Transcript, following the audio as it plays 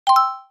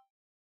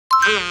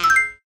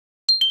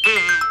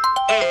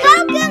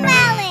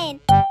Cocomelon!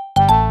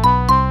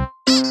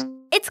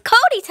 It's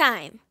Cody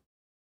time!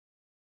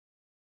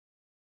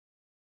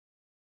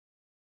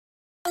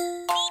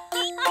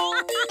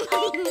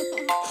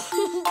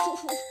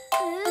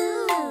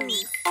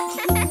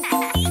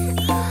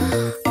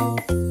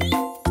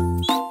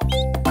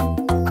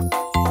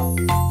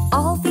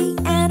 All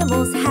the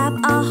animals have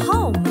a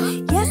home.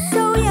 Yes,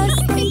 oh yes,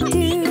 they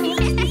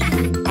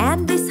do.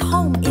 And this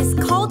home is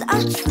called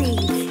a tree.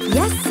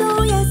 Yes,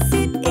 oh yes,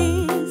 it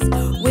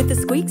is. With a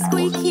squeak,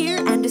 squeak here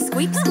and a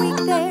squeak, squeak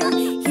there.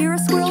 Here a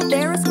squirrel,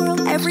 there a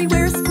squirrel,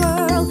 everywhere a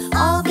squirrel.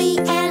 All the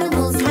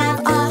animals have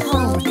a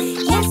home.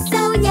 Yes,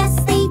 oh yes,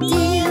 they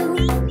do.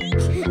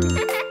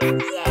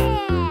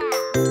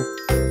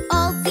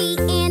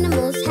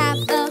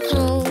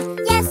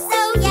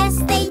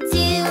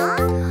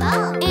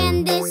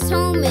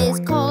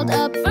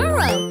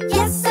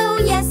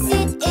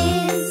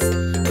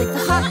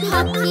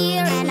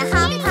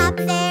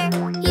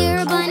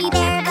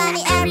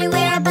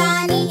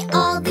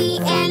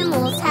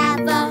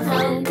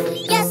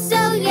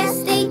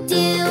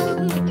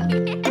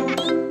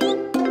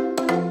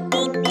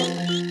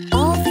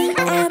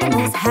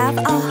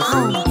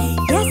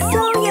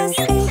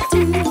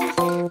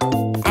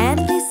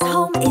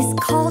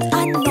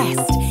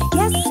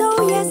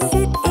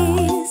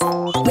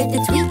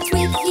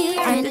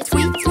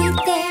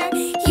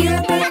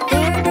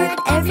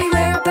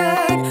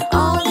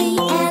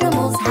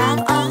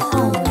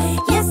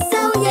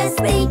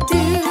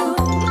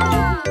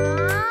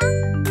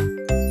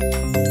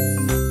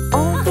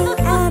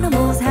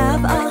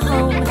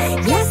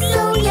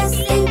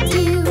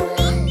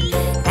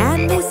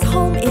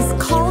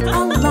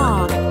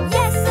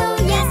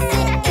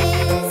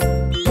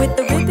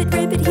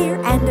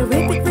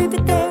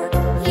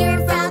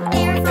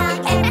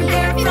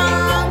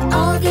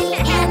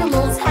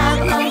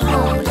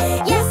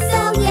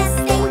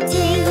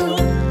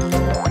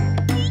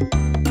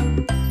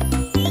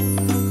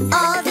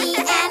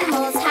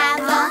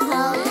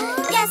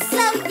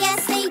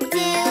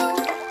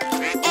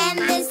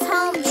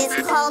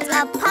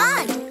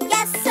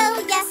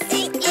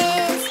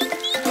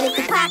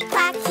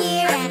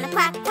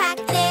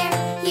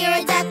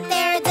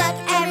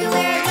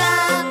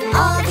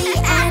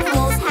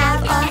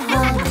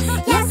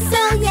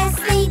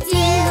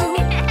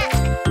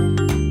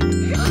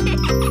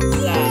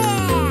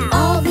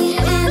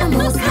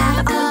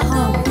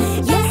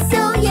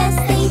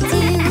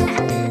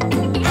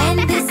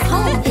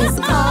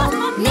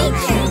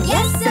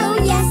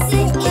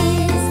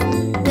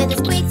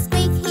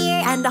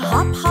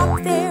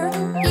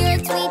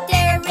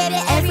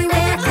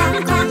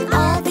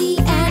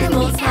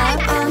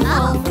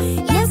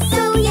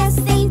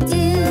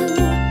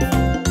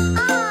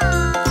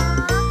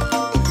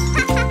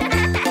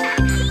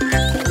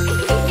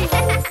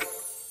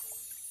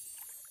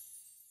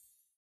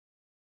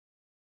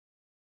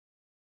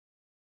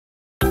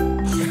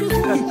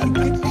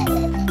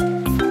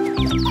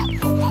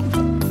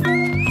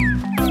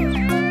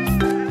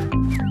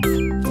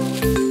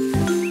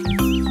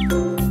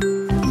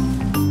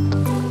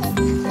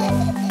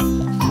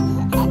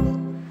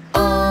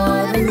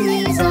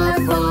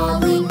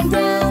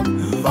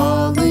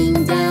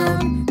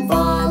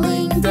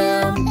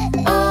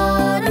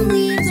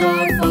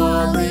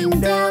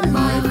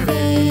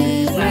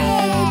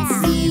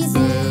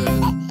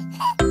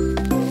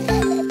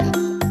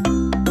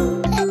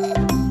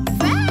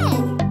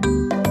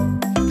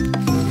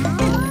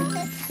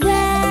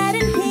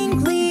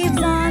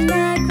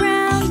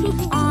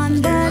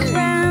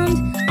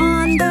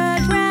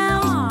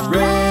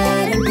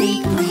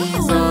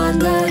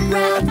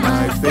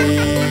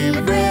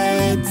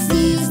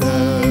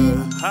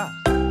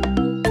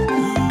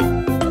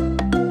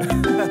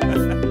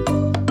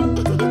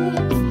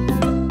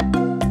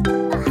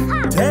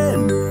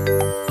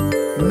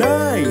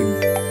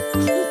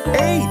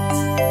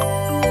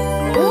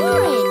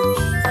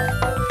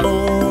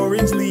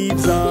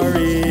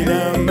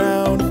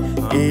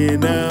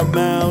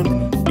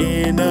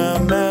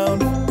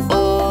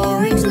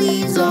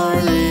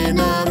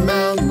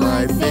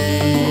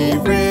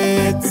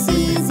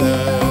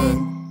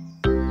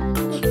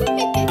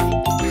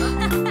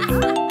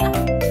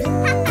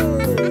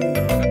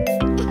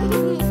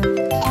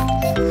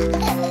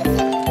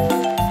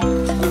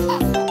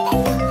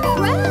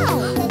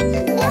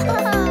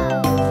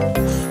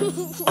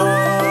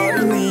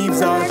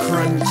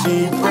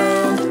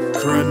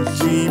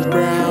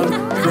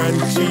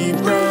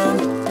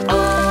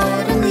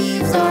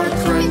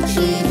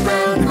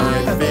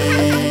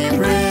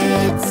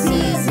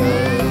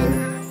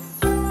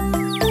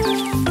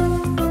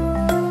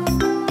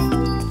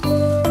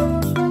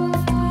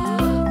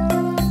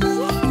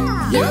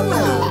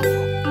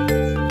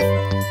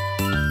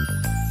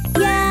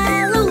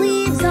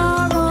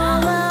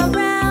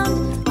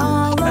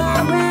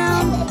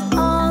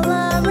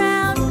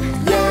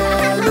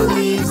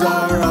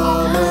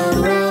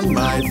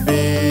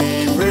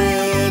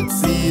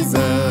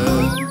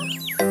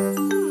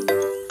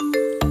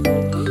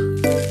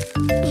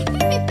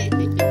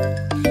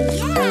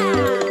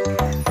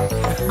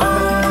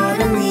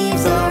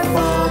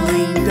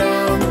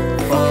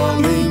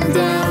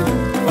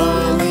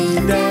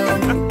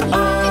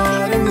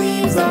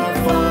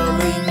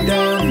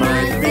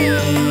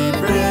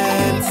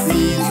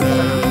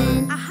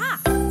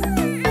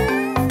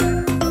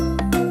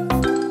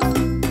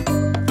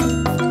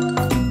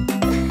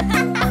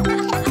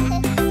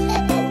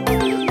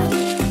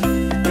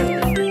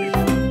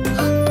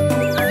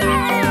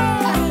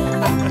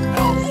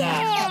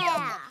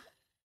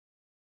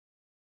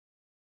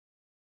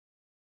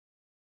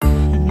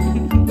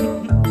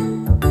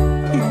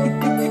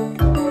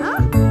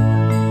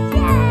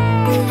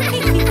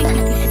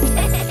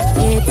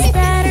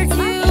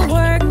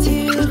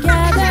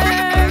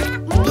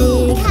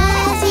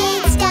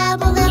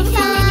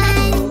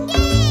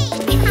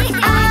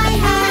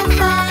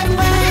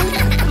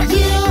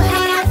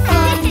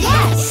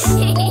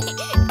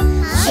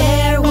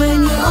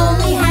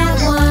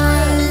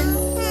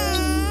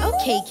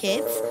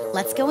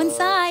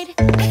 inside.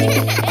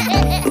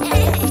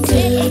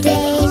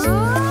 Today's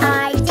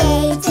our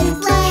day to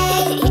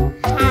play,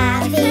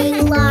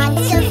 having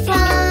lots of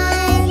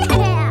fun.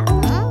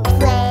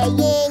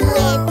 Playing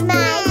with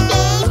my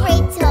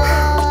favorite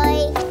toy.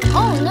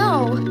 Oh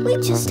no, we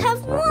just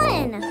have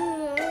one.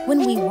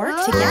 When we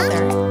work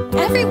together,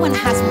 everyone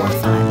has more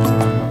fun.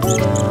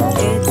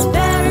 It's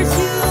better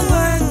to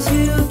work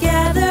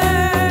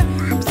together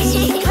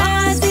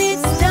because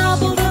it's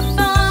double the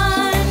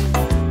fun.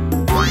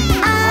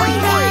 I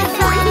have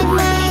fun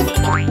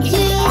when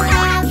you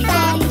have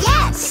fun,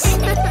 yes!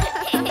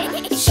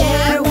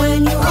 Share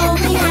when you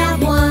only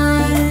have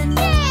one.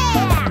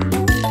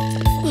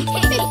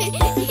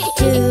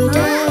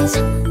 Today's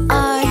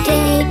our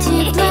day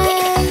to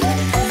play,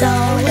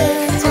 though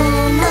it's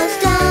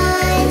almost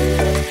done.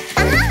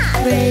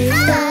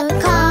 Race the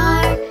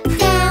car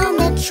down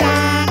the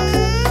track.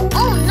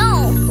 Oh no,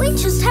 we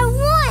just have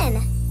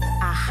one.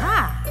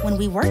 Aha, when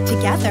we work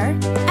together,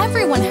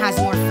 everyone has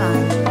more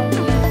fun.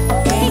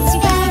 It's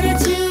better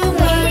to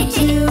work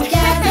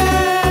together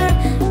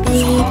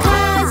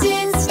because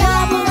it's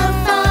double the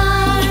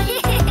fun.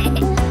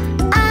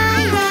 I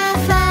have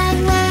fun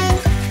when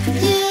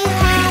you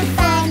have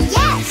fun,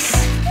 yes!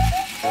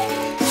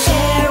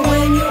 Share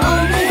when you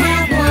only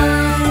have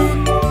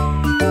one.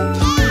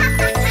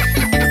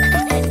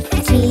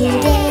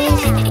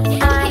 Today's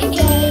our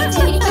day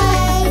to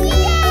play,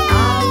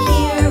 Out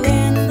here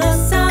in the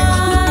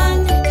sun.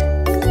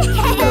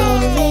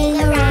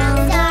 rolling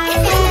around our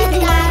red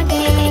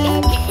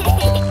garden.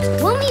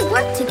 When we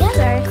work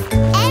together,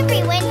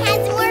 Everyone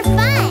has more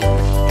fun.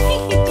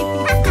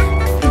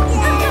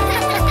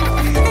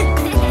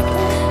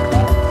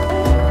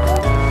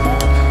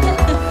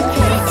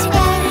 It's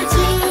better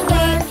to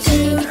work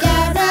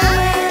together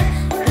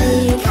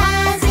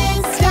because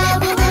it's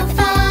double the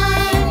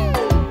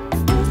fun.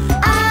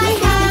 I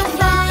have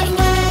fun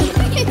when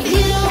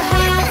you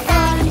have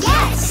fun,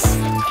 yes!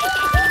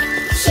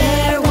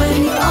 share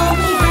when you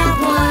only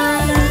have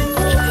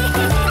one.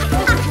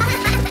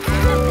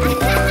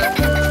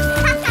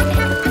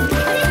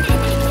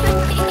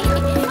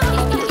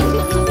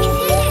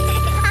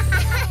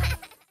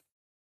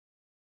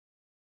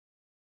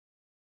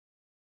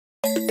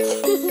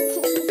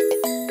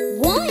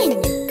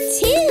 One,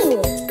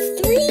 two,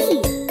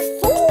 three,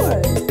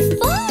 4,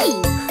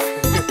 5.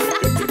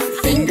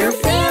 Finger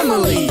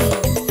family.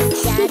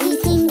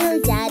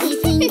 Daddy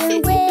finger,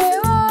 where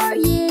are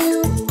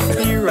you?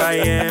 Here I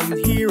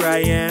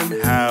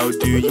am, how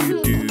do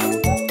you do?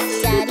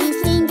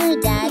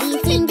 Daddy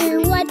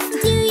finger, what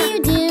do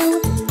you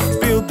do?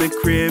 Build the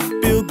crib,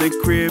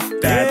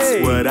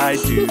 that's what I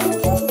do.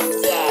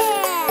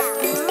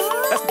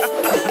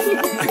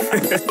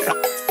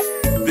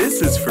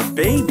 This is for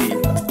baby.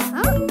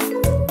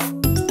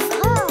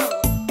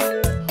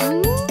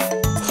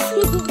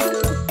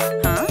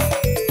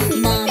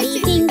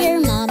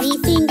 Mommy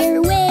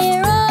finger,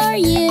 where are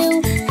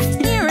you?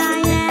 Here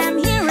I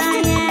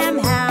am,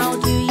 how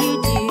do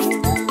you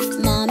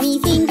do? Mommy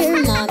finger,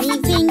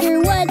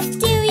 what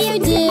do you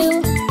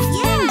do?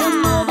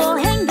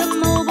 Hang the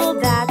mobile,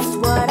 that's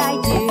what I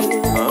do.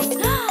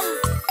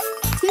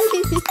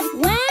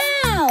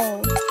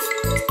 Wow!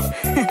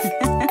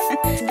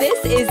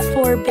 This is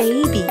for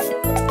baby.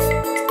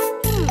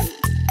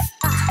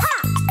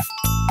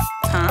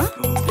 Huh?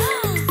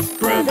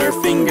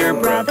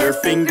 Brother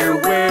finger,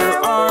 where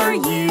are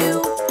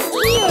you?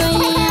 Here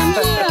I am,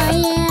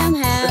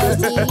 how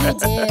do you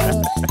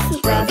do?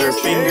 Brother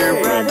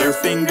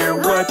finger,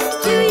 what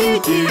do you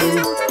do?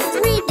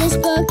 Read this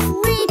book,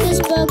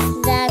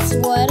 that's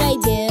what I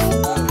do.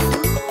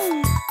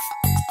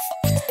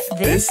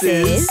 This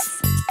is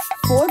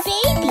For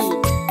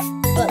baby.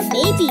 But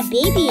maybe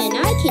baby and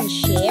I can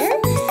share?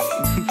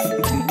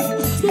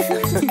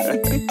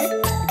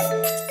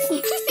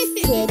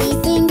 Kitty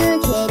finger,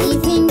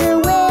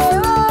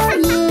 where are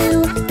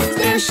you?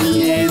 There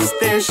she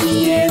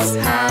is,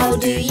 how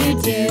do you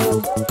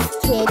do?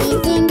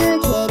 Kitty finger,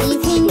 what do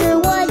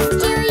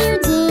you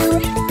do?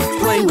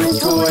 Play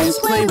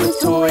with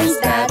toys,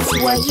 that's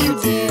what you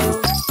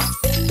do.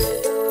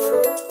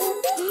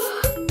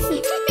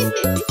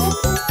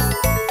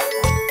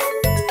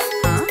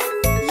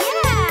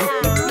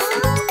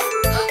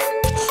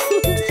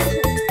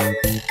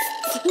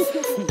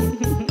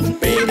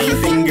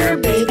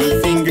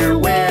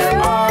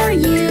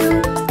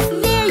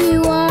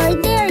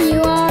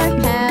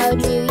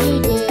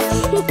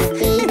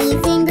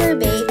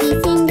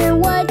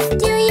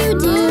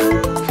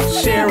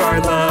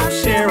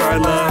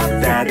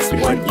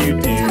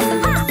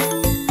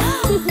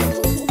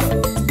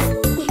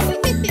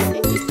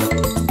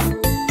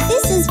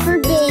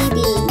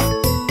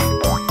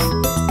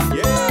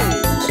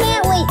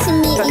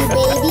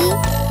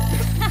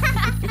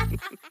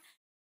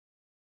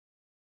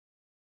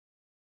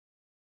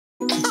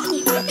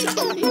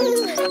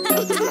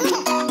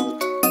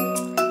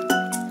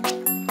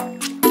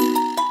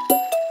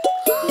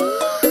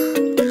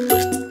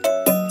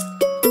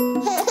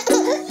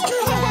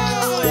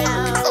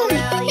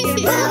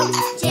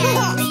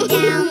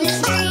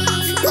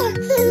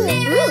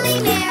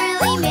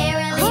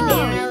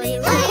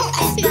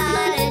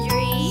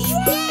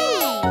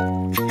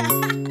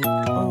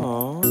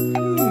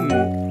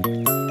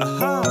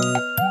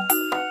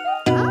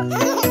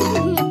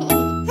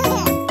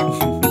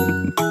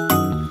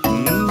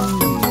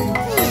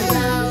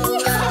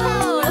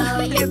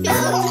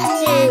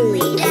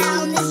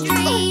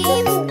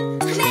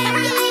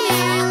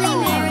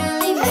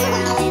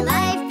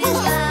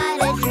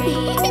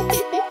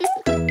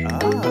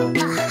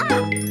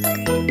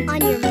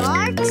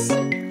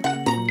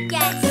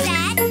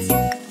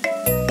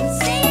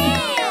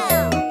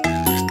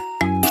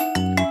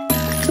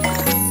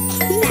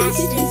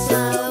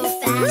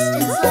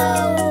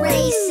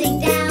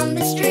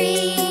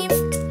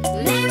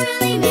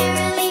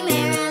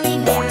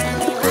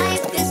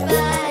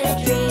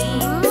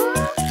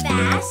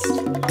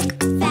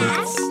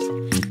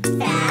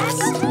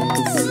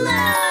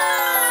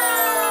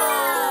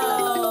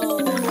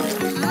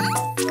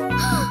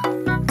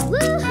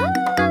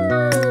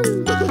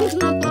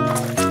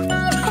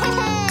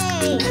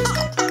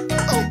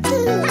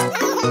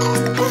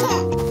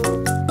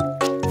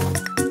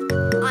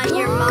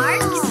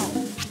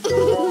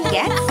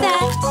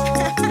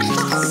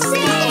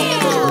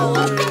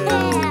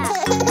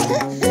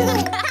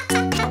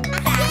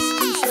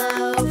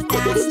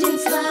 fast and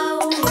slow,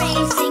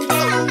 racing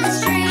down the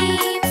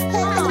stream.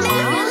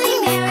 Merrily,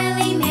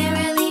 merrily,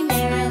 merrily,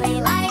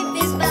 merrily,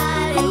 life is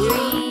but a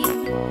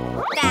dream.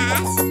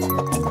 Fast,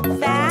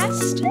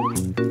 fast,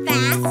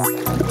 fast,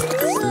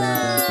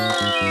 slow.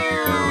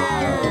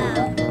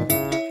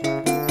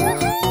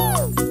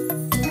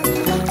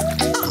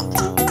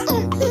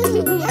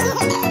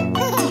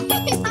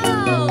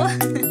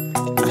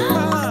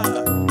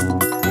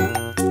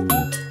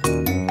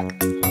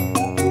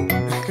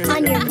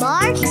 On your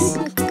marks,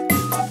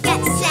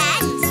 Get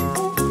set,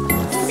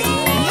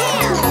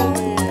 sail!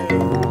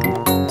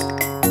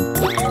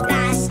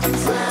 Fast and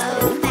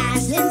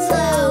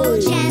slow,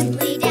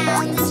 gently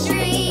down the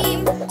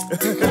stream.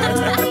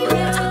 Merrily,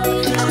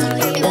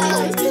 merrily,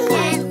 merrily,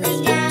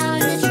 gently down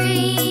the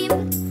stream.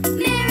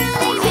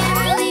 Merrily,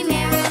 merrily,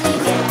 merrily,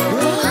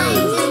 merrily,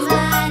 life is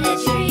but a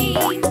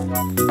dream.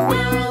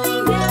 Merrily,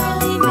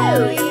 merrily,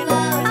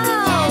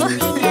 merrily,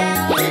 gently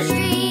down the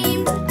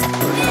stream.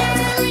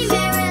 Merrily,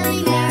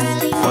 merrily, merrily,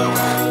 merrily,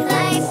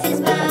 life is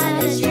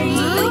but a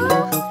dream.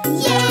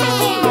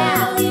 Yeah!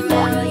 Merrily,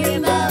 merrily,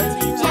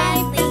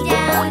 gently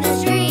down the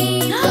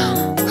stream.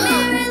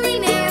 Merrily,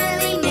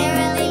 merrily,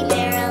 merrily,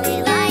 merrily,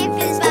 life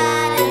is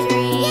but a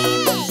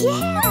dream.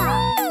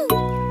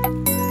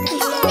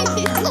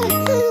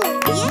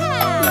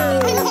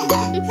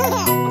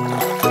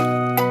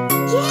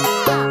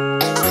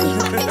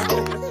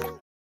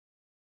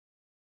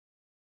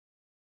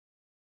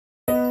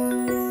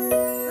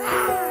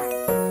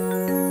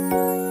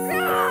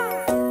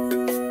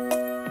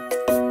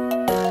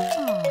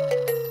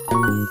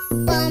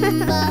 bum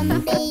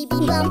bum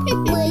baby bump,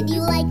 would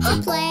you like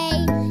to play?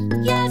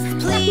 Yes,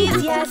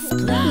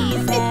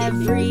 please,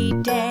 every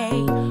day.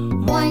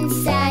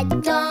 Once at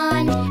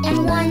dawn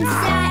and once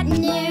at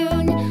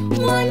noon,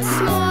 once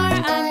more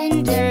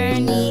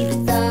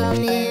underneath the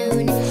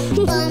moon.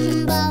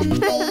 Bum bum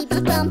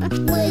baby bump,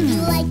 would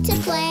you like to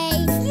play?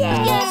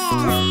 Yes,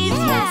 please,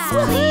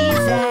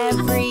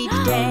 every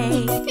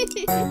day.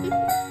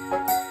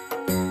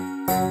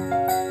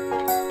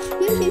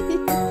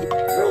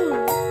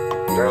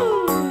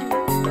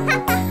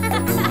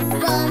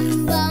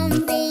 Bum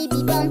bum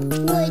baby bump,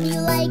 would you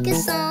like a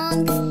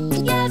song?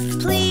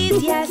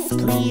 Yes,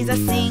 please, a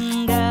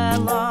sing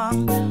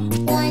along.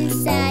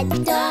 Once at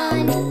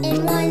dawn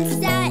and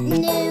once at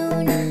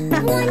noon,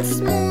 once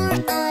more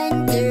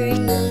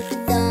underneath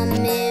the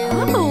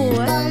moon.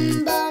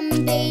 Bum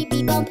bum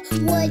baby bump,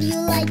 would you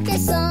like a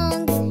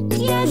song?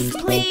 Yes,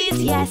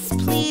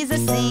 please, a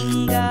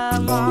sing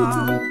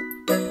along.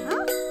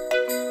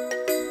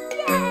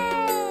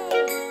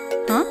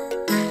 Huh?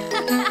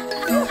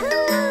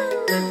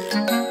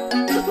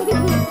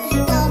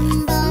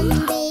 Bum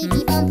bum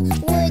baby bump,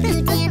 would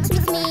you dance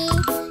with me?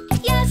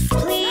 Yes,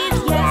 please,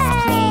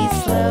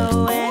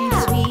 slow and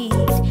sweet.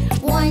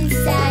 Once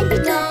at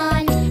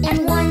dawn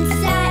and once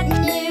at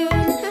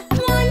noon,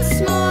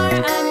 once more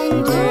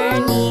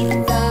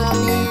underneath the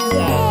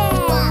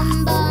moon.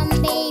 Bum bum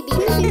baby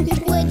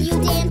bump, would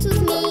you dance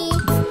with me?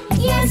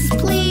 Yes,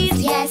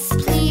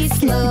 please,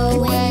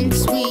 slow and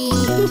sweet.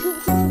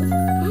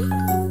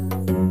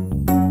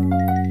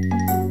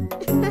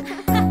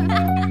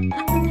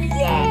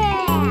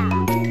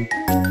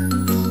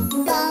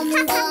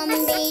 Bum bum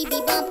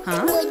baby bump,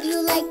 Huh? would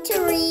you like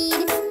to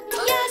read?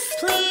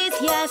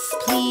 Yes,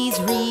 please,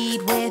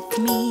 read with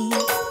me.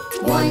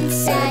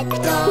 Once at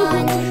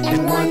dawn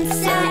and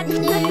once at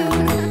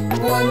noon,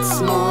 once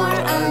more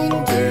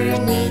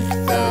underneath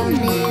the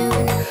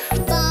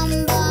moon.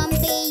 Bum bum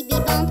baby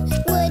bump,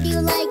 would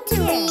you like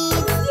to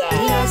read?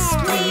 Yes,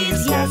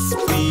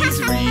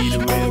 please, read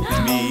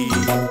with me.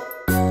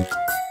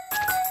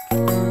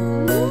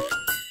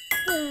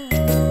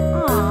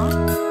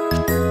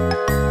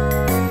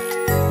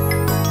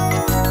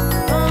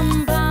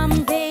 Bum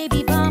bum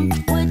baby bump,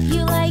 would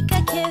you like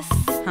a kiss?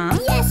 Huh?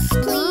 Yes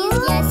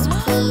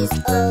please,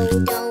 oh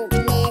don't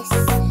miss.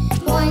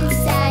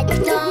 Once at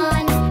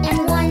dawn and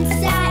once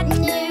at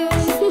noon,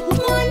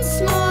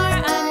 once more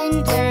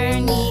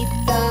underneath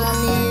the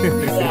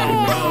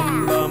moon.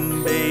 Bum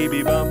bum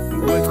baby bump,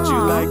 would you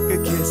like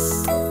a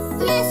kiss?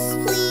 Yes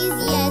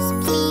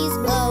please,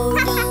 oh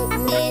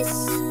don't miss.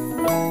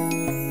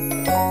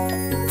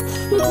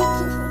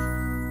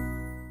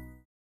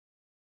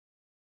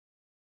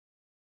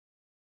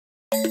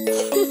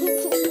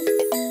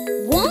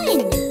 One,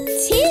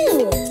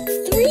 two,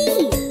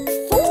 three,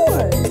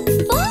 4,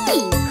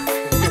 5.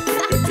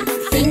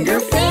 Finger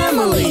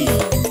family.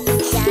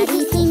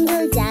 Daddy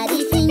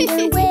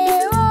finger,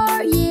 where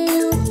are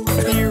you?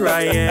 Here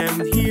I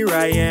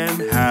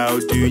am, how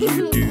do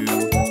you do?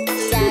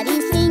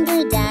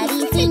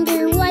 Daddy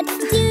finger, what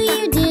do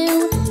you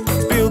do?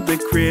 Build the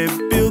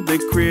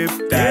crib,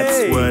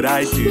 that's what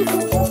I do.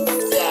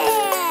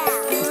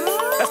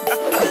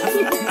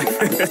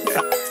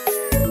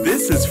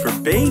 This is for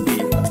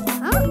baby.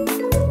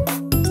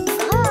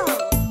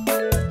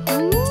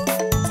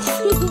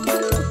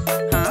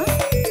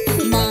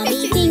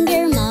 Mommy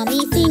finger,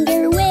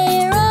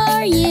 where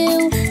are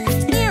you?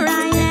 Here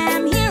I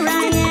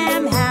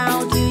am,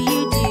 how do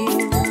you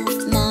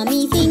do?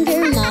 Mommy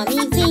finger,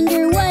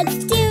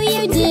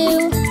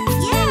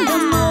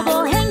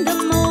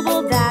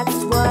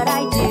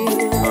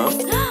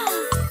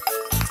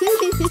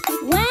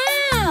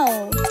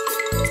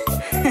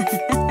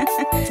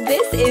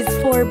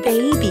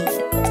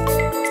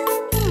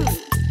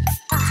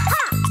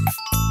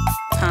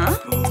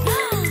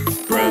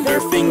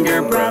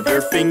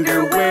 brother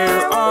finger,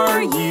 where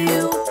are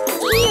you?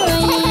 Here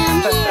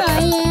I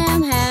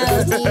am,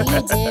 how do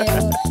you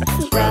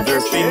do? Brother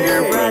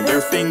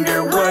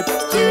finger, what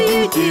do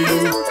you do?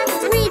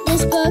 Read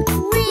this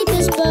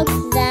book,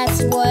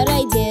 that's what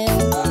I do.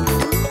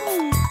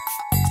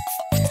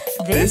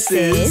 This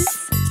is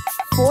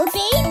for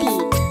baby,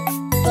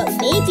 but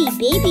maybe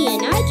baby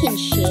and I can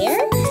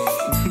share?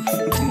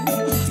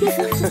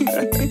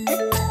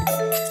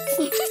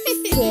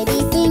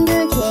 Kitty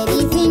finger,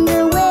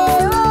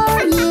 where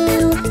are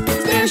you?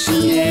 There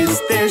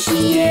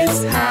she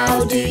is,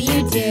 how do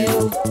you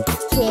do?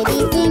 Kitty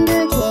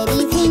finger, what do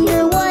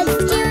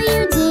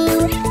you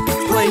do?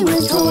 Play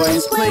with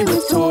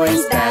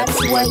toys, that's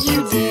what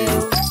you do.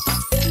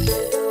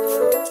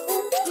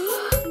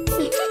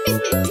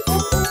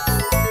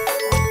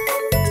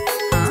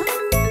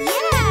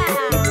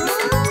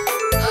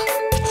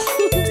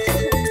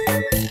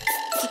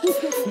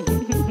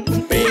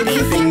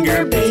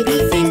 Baby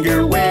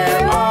finger,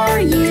 where are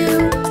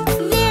you?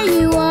 There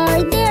you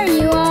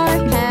are,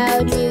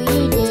 how do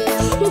you do?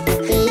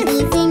 Baby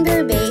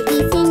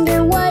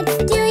finger, what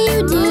do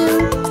you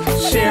do?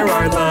 Share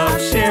our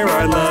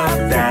love,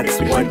 that's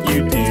what you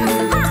do.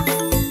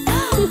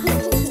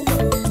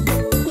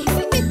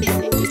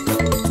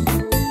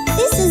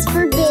 This is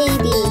for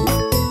baby.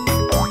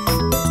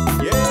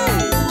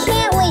 Yay!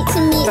 Can't wait to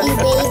meet you,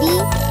 baby.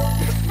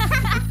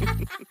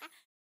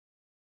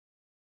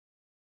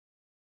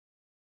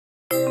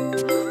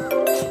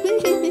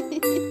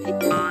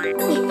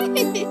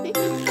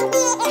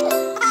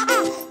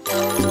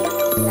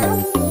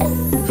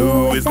 Who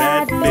is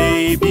that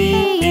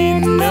baby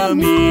in the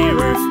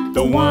mirror?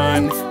 The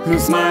one who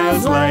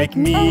smiles like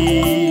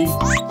me.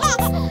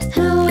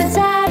 Who is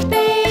that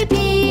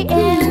baby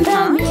in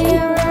the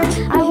mirror?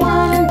 I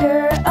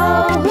wonder,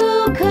 oh,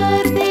 who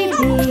could they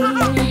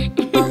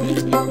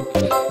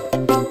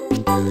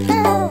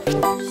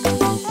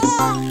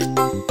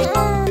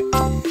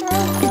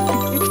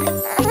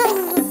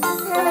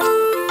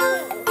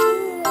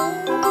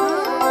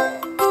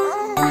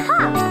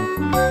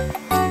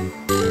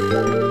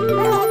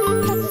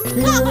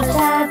Who's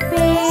that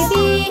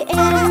baby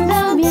in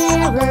the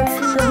mirror?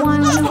 The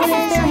one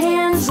with their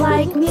hands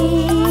like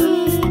me.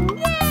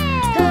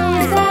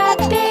 Who's that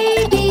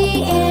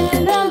baby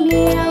in the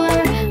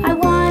mirror? I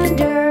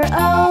wonder,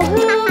 oh,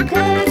 who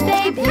could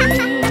they be?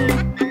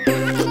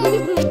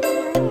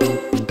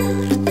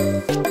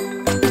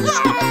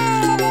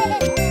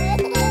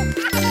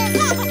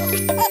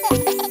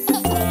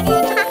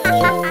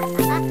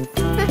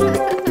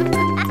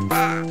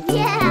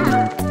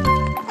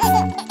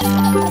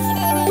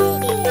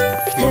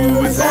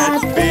 Who is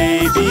that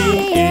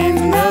baby in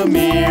the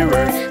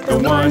mirror? The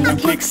one who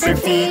kicks their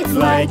feet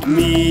like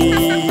me.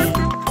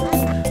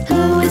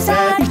 Who is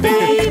that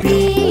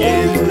baby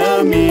in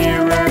the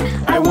mirror?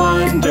 I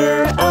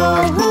wonder,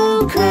 oh,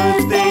 who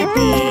could they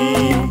be?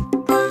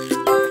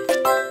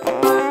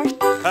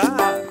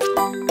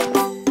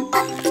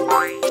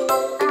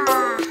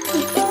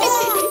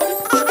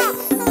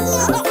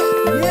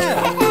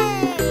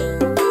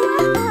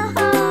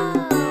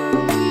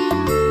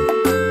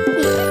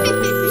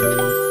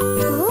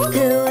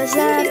 Who is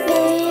that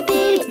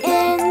baby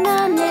in the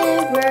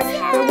mirror?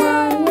 The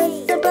one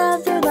with the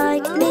brother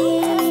like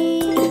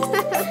me.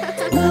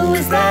 Who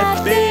is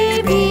that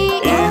baby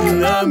in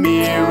the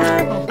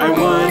mirror? I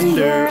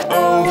wonder,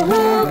 oh,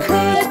 who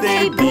could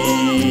they be?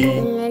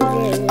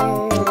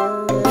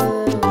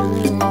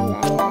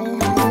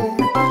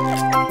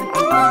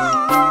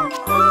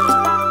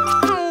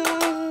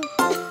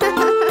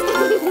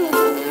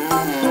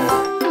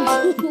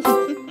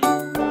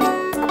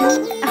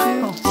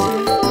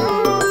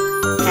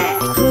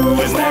 Who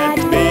is that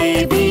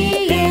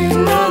baby in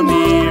the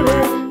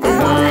mirror? The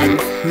one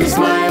who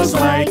smiles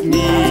like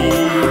me.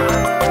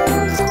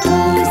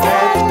 Who's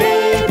that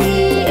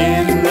baby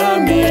in the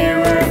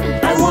mirror?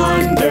 I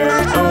wonder,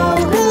 oh,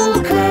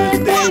 who could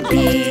they be?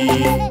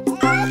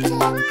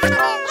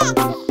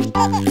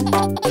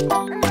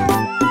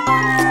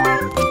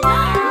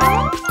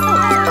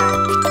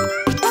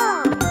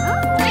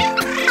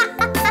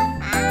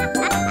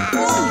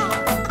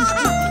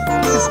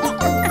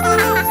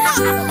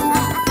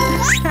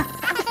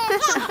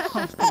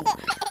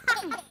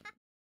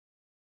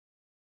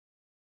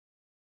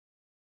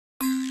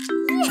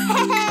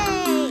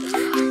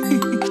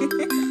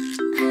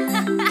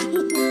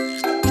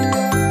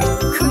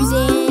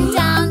 Cruising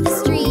down the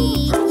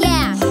street,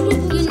 yeah,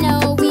 you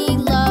know we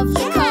love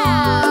the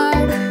car.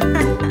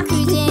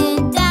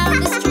 Cruising down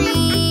the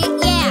street,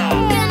 yeah,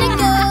 gonna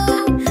go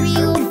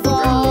real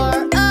far.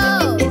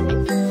 Oh,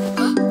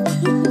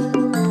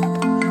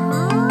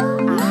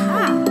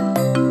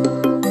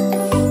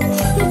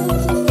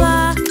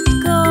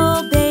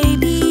 Buckle,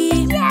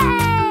 baby.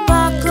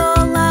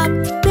 Buckle up,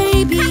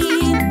 baby.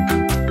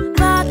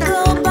 Buckle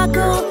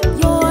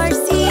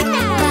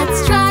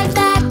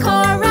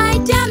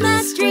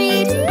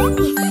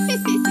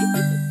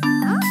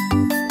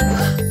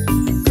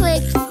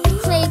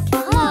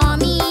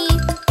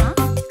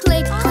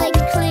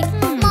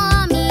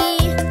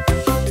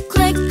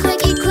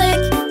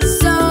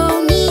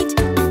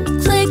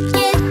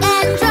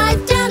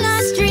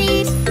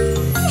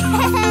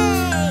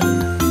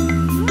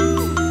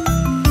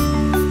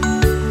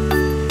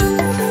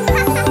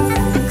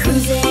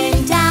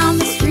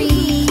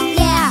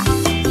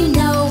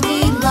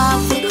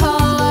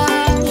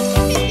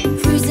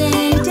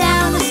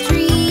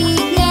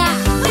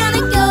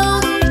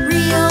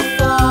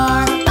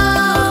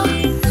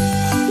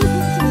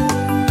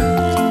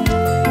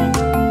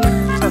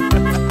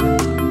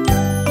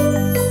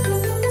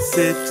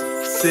Sit,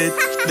 sit,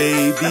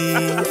 baby.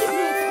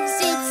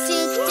 Sit,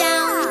 sit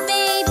down,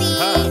 baby.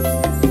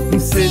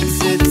 Sit,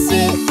 sit,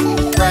 sit,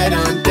 right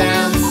on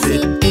down.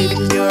 Sit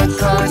in your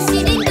car,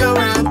 sit and go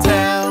round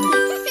town.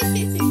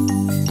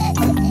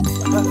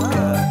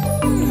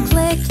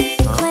 Click,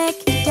 click,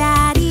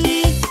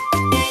 daddy.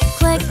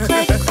 Click,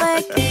 click,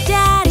 click,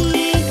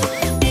 daddy.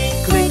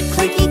 Click,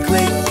 clicky,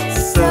 click,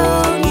 so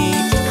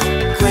neat.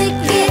 Click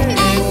it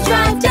and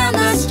drive down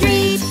the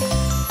street.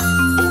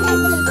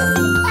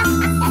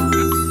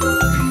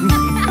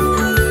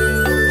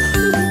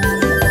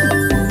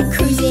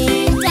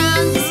 Cruising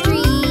down the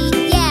street,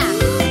 yeah.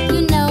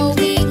 You know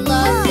we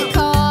love the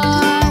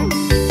car.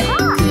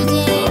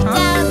 Cruising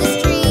down the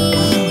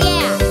street,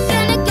 yeah.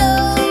 Gonna go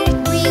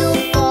real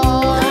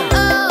far.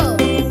 Oh.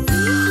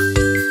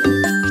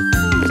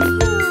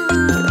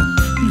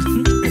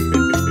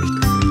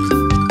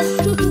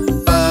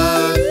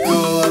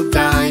 Buckle,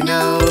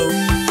 Dino.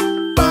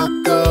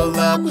 Buckle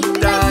up,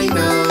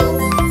 Dino.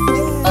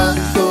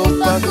 Buckle,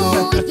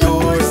 buckle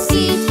your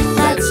seat.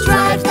 Let's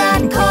drive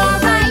that car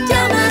right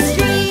down the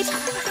street.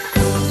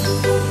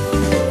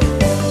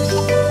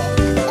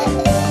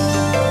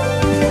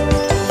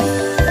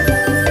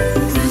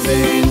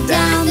 Cruising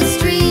Down the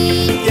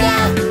street,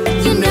 yeah.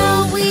 You know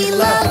we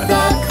love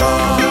the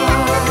car.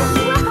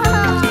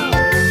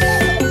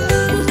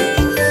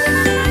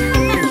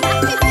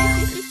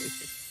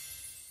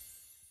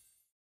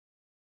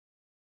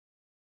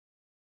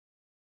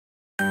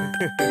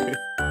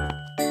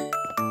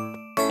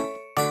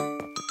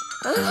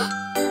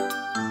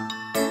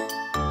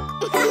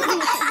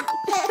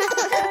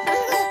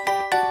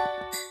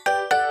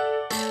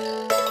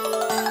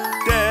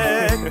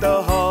 Deck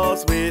the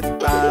halls with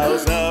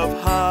boughs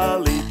of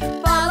holly.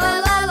 La la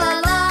la la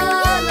la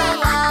la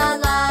la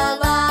la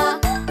la.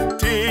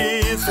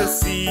 'Tis the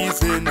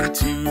season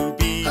to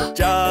be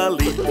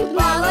jolly.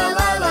 La la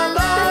la la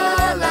la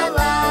la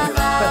la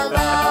la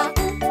la.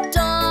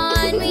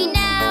 Don we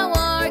now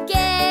our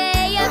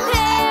gay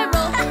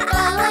apparel.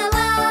 La la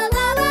la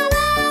la la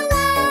la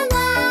la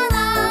la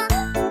la.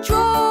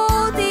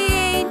 Troll the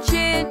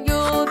ancient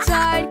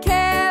Yuletide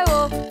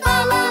carol. La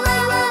la la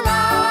la la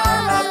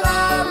la la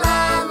la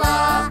la.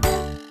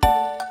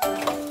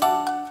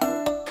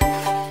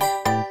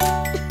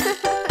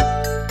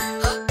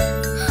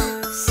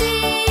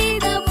 See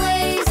the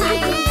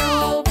blazing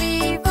knoll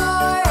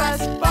before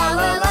us. La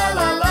la la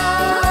la la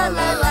la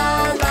la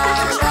la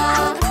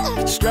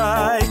la.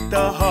 Strike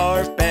the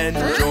harp and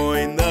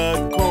join the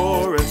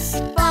chorus.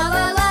 La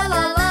la la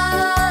la la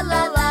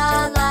la la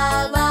la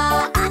la.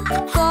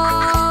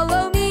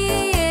 Follow me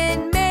in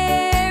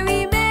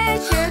merry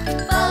measure.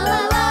 La la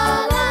la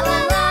la la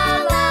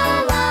la la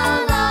la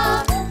la.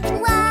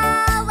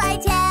 While I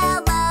tell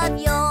of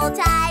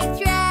Yuletide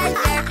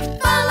treasure.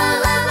 La la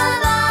la la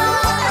la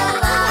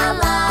la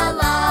la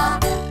la.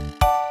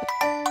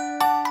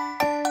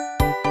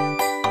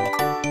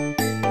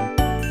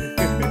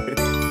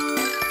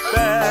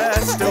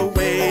 Fast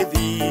away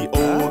the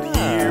old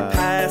year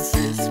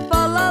passes.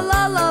 La la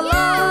la la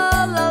la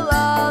la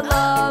la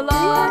la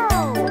la.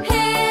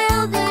 Hail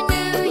the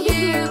new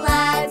year,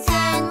 lads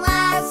and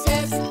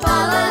lasses. La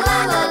la la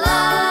la la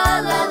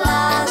la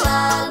la la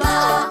la.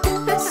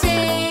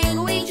 Sing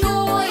we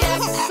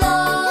joyous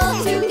all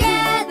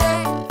together.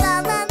 La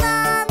la la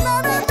la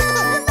la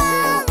la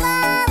la la.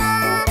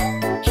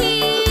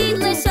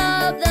 Heedless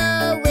of the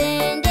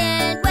wind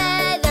and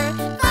weather.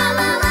 La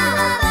la la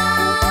la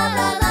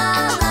la la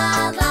la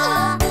la.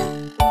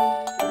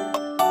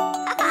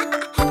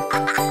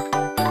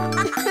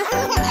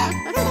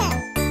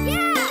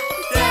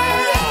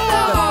 Deck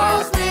the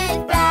halls with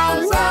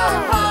boughs of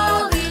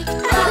holly.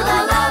 La la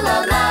la la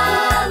la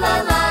la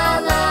la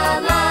la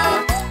la.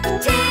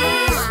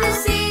 'Tis the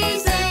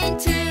season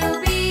to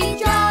be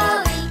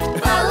jolly.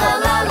 La la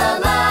la la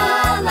la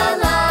la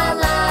la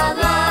la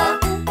la.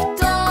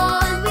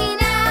 Don we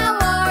now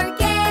our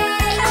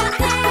gay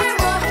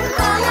apparel.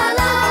 La la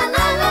la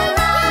la la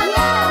la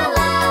la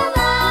la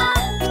la.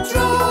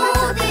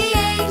 Troll the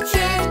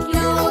ancient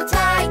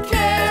Yuletide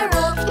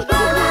carol.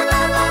 La la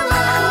la la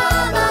la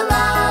la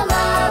la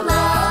la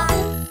la.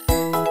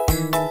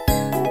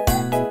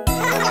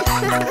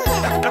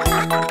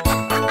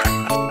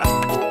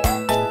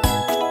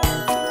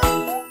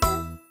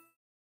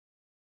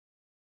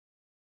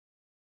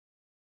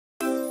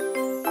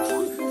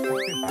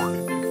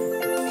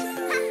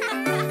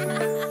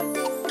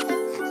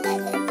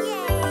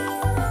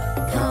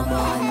 Come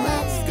on,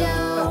 let's go.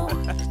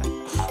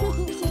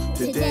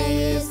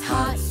 Today is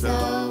hot,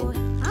 so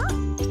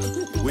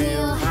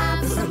we'll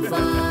have some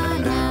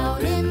fun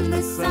out in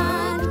the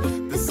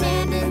sun. The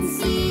sand and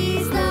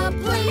sea's the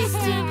place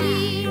to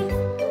be.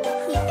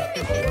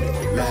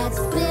 Let's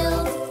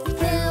build,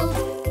 build,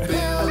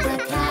 build a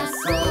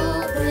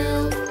castle.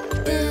 Build,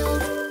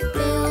 build,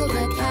 build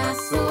a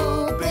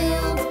castle.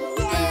 Build,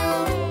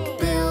 build,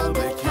 build a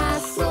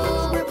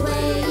castle. We're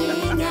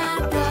playing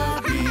at the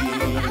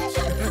beach.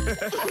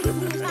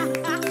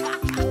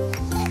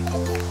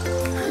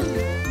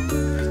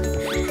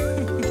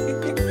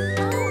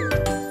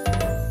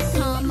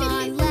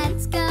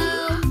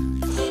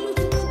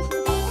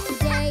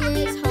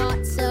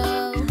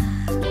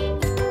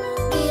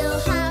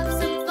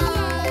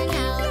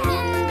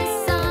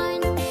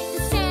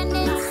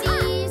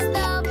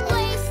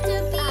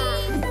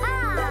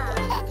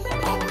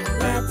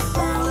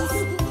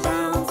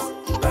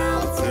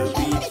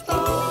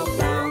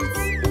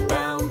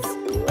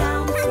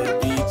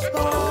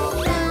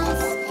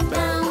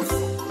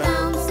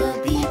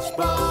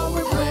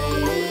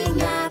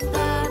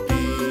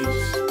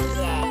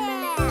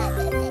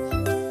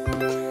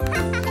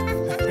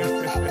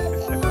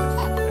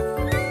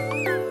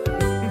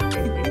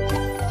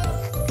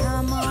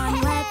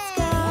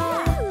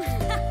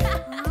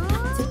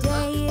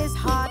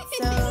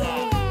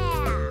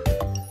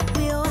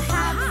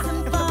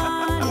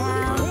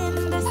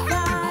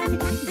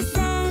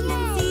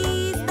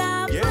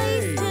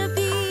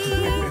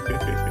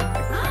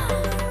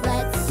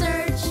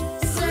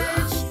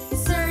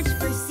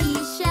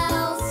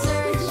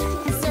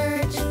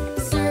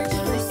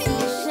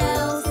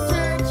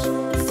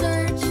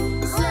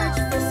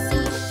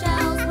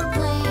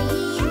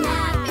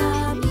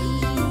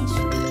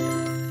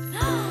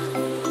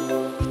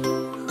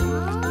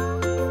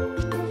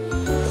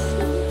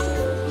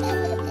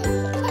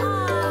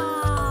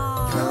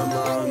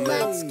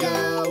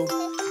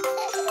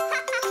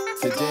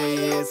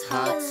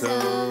 hot tub.